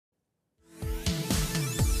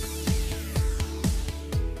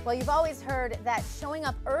Well, you've always heard that showing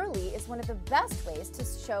up early is one of the best ways to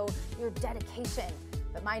show your dedication.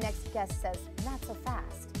 But my next guest says, not so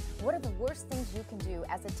fast. What are the worst things you can do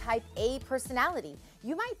as a type A personality?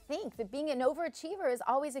 You might think that being an overachiever is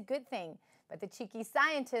always a good thing, but the cheeky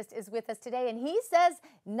scientist is with us today, and he says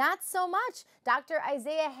not so much. Dr.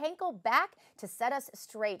 Isaiah Henkel back to set us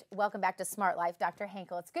straight. Welcome back to Smart Life, Dr.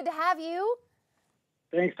 Henkel. It's good to have you.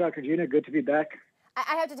 Thanks, Dr. Gina. Good to be back.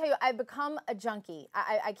 I have to tell you, I've become a junkie.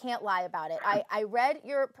 I can't lie about it. I read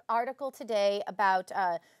your article today about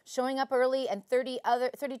showing up early and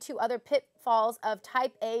 32 other pitfalls of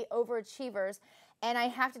type A overachievers. And I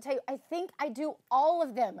have to tell you, I think I do all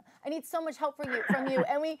of them. I need so much help from you,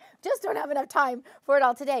 and we just don't have enough time for it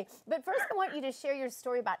all today. But first, I want you to share your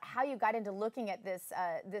story about how you got into looking at this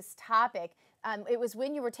this topic. It was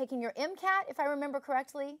when you were taking your MCAT, if I remember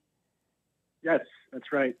correctly. Yes,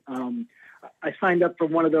 that's right. I signed up for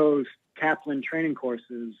one of those Kaplan training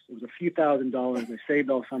courses. It was a few $1,000s. I saved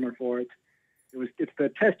all summer for it. It's the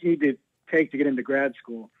test you need to take to get into grad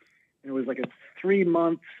school. And it was like a 3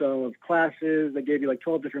 months of classes. They gave you like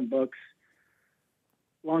 12 different books.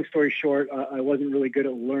 Long story short, I wasn't really good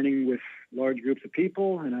at learning with large groups of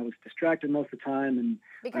people, and I was distracted most of the time. And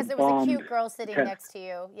because there was a cute girl sitting next to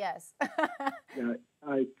you. Yes.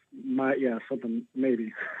 Something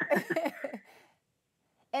maybe.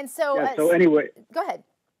 And so, anyway, go ahead.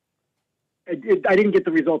 I didn't get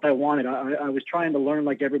the result I wanted. I was trying to learn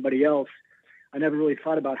like everybody else. I never really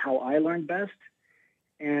thought about how I learned best.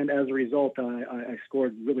 And as a result, I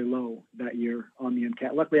scored really low that year on the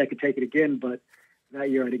MCAT. Luckily, I could take it again, but that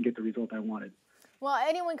year I didn't get the result I wanted. Well,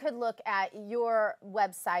 anyone could look at your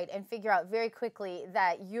website and figure out very quickly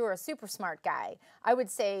that you're a super smart guy. I would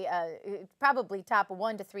say probably top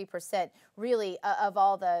 1 to 3% really of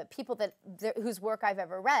all the people whose work I've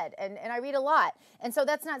ever read. And I read a lot. And so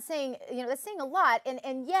that's not saying, that's saying a lot.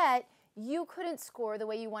 And yet you couldn't score the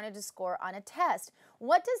way you wanted to score on a test.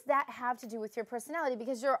 What does that have to do with your personality?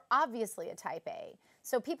 Because you're obviously a type A.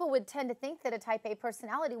 So people would tend to think that a type A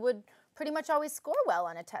personality would pretty much always score well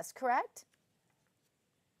on a test, correct?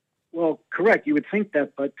 Well, correct. You would think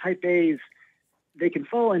that, but type A's, they can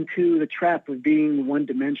fall into the trap of being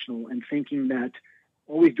one-dimensional and thinking that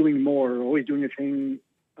always doing more, or always doing a thing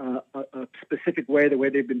a specific way, the way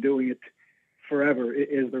they've been doing it forever,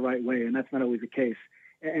 is the right way, and that's not always the case.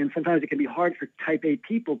 And sometimes it can be hard for type A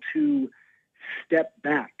people to step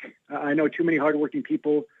back. I know too many hardworking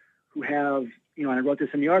people who have, and I wrote this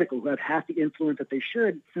in the article, who have half the influence that they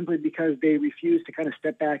should simply because they refuse to kind of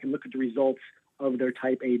step back and look at the results of their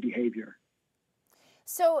type A behavior.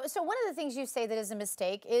 So one of the things you say that is a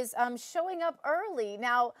mistake is showing up early.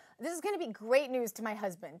 Now, this is going to be great news to my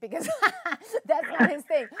husband because that's not his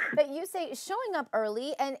thing. But you say showing up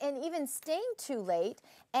early and even staying too late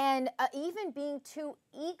and even being too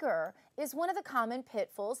eager is one of the common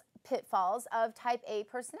pitfalls of type A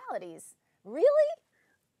personalities. Really?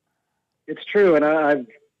 It's true, and I've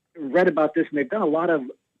read about this, and they've done a lot of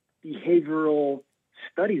behavioral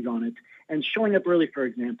studies on it. And showing up early, for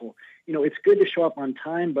example, it's good to show up on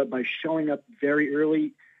time, but by showing up very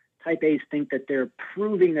early, type A's think that they're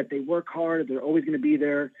proving that they work hard, they're always going to be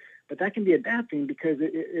there. But that can be a bad thing because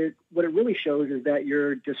what it really shows is that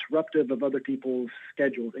you're disruptive of other people's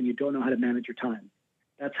schedules and you don't know how to manage your time.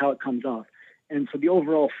 That's how it comes off. And so the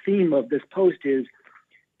overall theme of this post is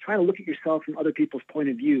try to look at yourself from other people's point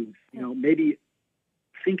of view. Maybe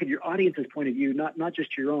think of your audience's point of view, not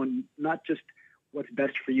just your own, not just what's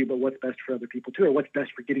best for you, but what's best for other people too, or what's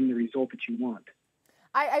best for getting the result that you want.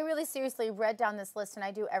 I really seriously read down this list, and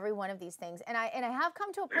I do every one of these things. And I have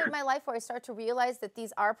come to a point in my life where I start to realize that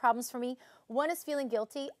these are problems for me. One is feeling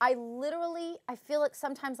guilty. I feel like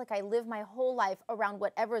sometimes like I live my whole life around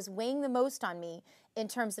whatever is weighing the most on me in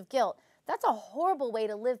terms of guilt. That's a horrible way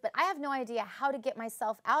to live, but I have no idea how to get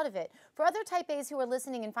myself out of it. For other type A's who are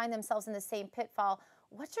listening and find themselves in the same pitfall,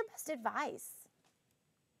 what's your best advice?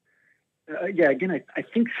 Again, I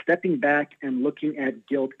think stepping back and looking at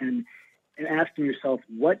guilt and asking yourself,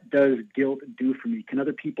 what does guilt do for me? Can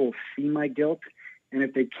other people see my guilt? And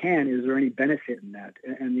if they can, is there any benefit in that?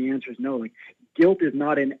 And the answer is no. Like, guilt is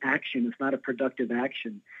not an action. It's not a productive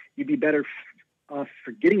action. You'd be better off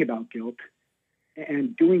forgetting about guilt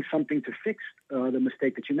and doing something to fix the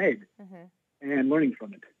mistake that you made and learning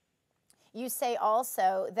from it. You say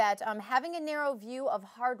also that having a narrow view of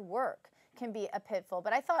hard work can be a pitfall,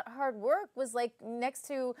 but I thought hard work was like next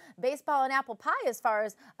to baseball and apple pie as far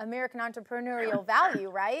as American entrepreneurial value,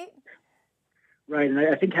 right? Right, and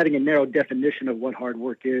I think having a narrow definition of what hard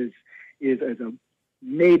work is a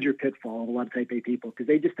major pitfall of a lot of type A people, because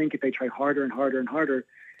they just think if they try harder and harder and harder,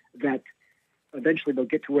 that eventually they'll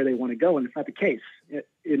get to where they want to go, and it's not the case.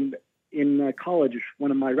 In college,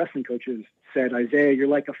 one of my wrestling coaches said, "Isaiah, you're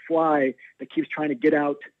like a fly that keeps trying to get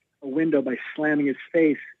out a window by slamming his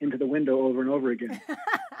face into the window over and over again."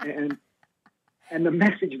 And the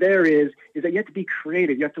message there is that you have to be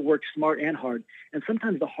creative. You have to work smart and hard. And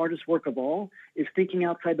sometimes the hardest work of all is thinking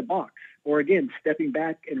outside the box, or again, stepping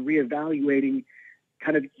back and reevaluating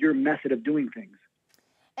kind of your method of doing things.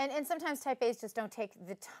 And sometimes type A's just don't take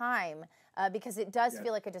the time because it does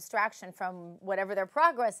feel like a distraction from whatever their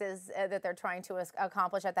progress is that they're trying to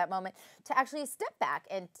accomplish at that moment, to actually step back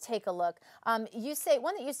and take a look. You say,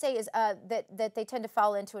 one that you say is that they tend to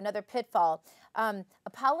fall into another pitfall,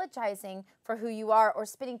 apologizing for who you are or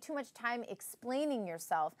spending too much time explaining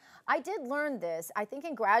yourself. I did learn this, I think,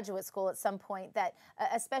 in graduate school at some point, that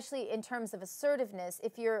especially in terms of assertiveness,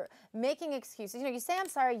 if you're making excuses, you say, "I'm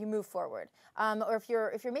sorry," you move forward. Or if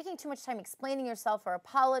you're making too much time explaining yourself or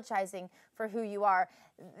apologizing for who you are,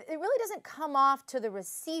 it really doesn't come off to the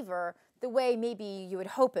receiver the way maybe you would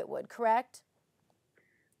hope it would, correct?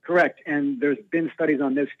 Correct. And there's been studies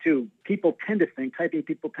on this too. Type A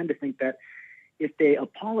people tend to think that if they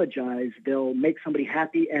apologize, they'll make somebody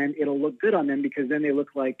happy and it'll look good on them, because then they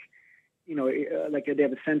look like, like they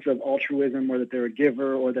have a sense of altruism, or that they're a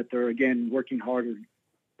giver, or that they're, again, working hard or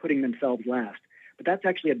putting themselves last. But that's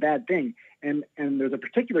actually a bad thing. And there's a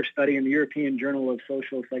particular study in the European Journal of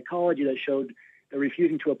Social Psychology that showed that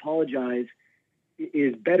refusing to apologize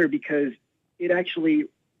is better, because it actually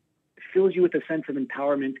fills you with a sense of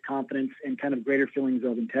empowerment, confidence, and kind of greater feelings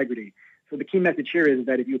of integrity. So the key message here is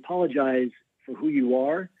that if you apologize for who you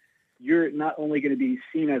are, you're not only going to be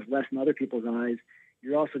seen as less in other people's eyes,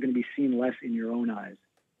 you're also going to be seen less in your own eyes.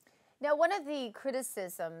 Now, one of the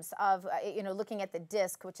criticisms of, looking at the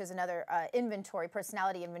DISC, which is another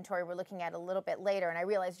personality inventory we're looking at a little bit later, and I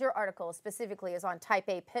realize your article specifically is on type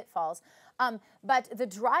A pitfalls, but the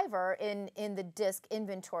driver in the DISC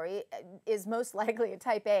inventory is most likely a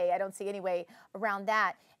type A. I don't see any way around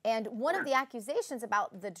that. And one of the accusations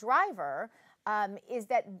about the driver is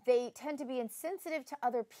that they tend to be insensitive to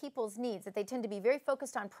other people's needs, that they tend to be very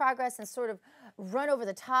focused on progress and sort of run over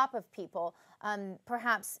the top of people,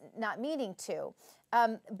 perhaps not meaning to.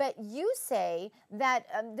 But you say that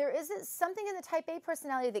there is something in the type A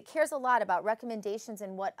personality that cares a lot about recommendations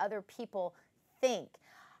and what other people think.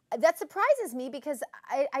 That surprises me, because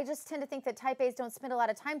I just tend to think that type A's don't spend a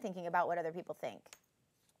lot of time thinking about what other people think.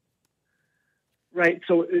 Right.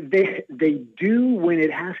 So they do when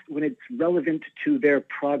it's relevant to their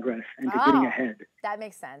progress and to getting ahead. That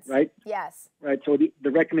makes sense. Right? Yes. Right. So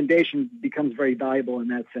the recommendation becomes very valuable in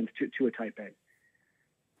that sense to a type A.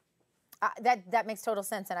 That makes total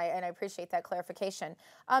sense, and I appreciate that clarification.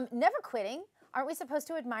 Never quitting. Aren't we supposed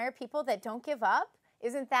to admire people that don't give up?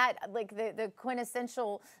 Isn't that like the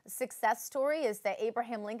quintessential success story, is that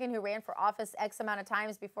Abraham Lincoln, who ran for office X amount of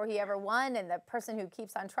times before he ever won, and the person who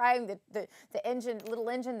keeps on trying, the little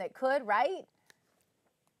engine that could, right?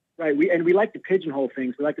 Right. We like to pigeonhole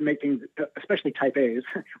things. We like to make things, especially type A's,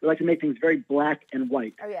 we like to make things very black and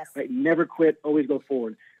white. Oh, yes. Right? Never quit, always go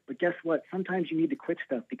forward. But guess what? Sometimes you need to quit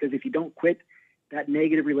stuff, because if you don't quit that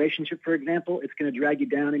negative relationship, for example, it's going to drag you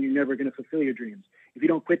down and you're never going to fulfill your dreams. If you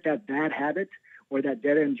don't quit that bad habit or that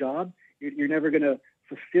dead-end job, you're never going to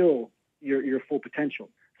fulfill your full potential.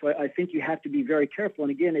 So I think you have to be very careful.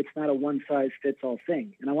 And again, it's not a one-size-fits-all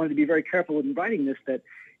thing. And I wanted to be very careful in writing this, that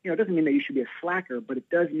it doesn't mean that you should be a slacker, but it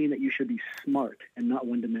does mean that you should be smart and not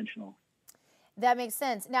one-dimensional. That makes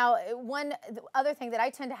sense. Now, one other thing that I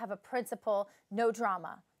tend to have a principle: no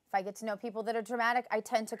drama. If I get to know people that are dramatic, I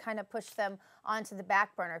tend to kind of push them onto the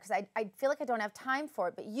back burner, because I feel like I don't have time for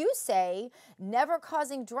it. But you say never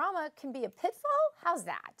causing drama can be a pitfall? How's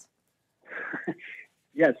that?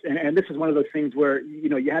 Yes, and this is one of those things where,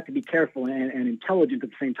 you have to be careful and intelligent at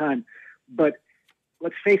the same time. But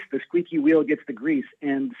let's face it, the squeaky wheel gets the grease.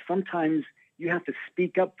 And sometimes you have to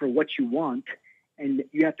speak up for what you want, and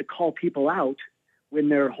you have to call people out when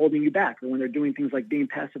they're holding you back, or when they're doing things like being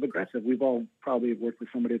passive-aggressive. We've all probably worked with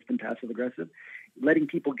somebody that's been passive-aggressive. Letting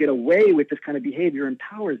people get away with this kind of behavior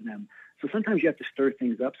empowers them. So sometimes you have to stir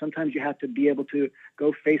things up. Sometimes you have to be able to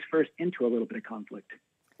go face first into a little bit of conflict,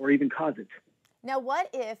 or even cause it. Now, what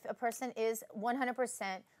if a person is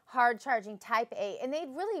 100% hard-charging type A, and they'd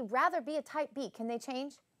really rather be a type B? Can they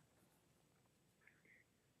change?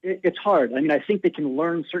 It's hard. I think they can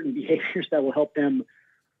learn certain behaviors that will help them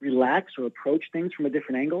relax or approach things from a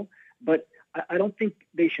different angle, but I don't think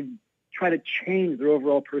they should try to change their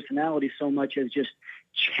overall personality so much as just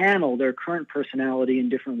channel their current personality in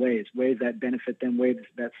different ways that benefit them, ways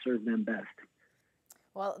that serve them best.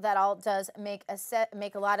 Well, that all does make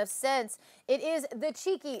a lot of sense. It is the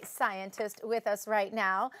cheeky scientist with us right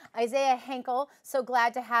now, Isaiah Henkel. So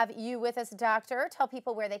glad to have you with us, doctor. Tell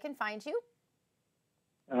people where they can find you.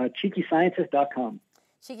 CheekyScientist.com.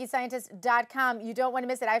 CheekyScientist.com. You don't want to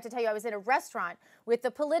miss it. I have to tell you, I was in a restaurant with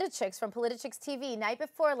the Politichicks from Politichicks TV night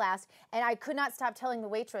before last, and I could not stop telling the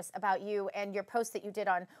waitress about you and your post that you did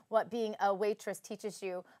on what being a waitress teaches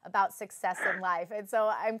you about success in life. And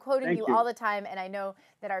so I'm quoting you all the time, and I know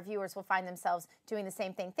that our viewers will find themselves doing the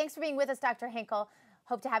same thing. Thanks for being with us, Dr. Henkel.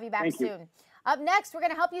 Hope to have you back soon. Up next, we're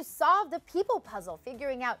going to help you solve the people puzzle.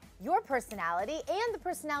 Figuring out your personality and the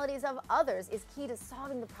personalities of others is key to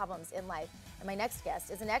solving the problems in life. And my next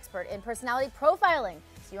guest is an expert in personality profiling,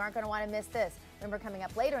 so you aren't going to want to miss this. Remember, coming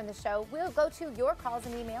up later in the show, we'll go to your calls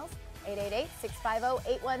and emails.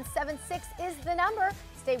 888-650-8176 is the number.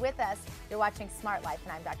 Stay with us. You're watching Smart Life,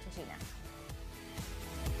 and I'm Dr. Gina.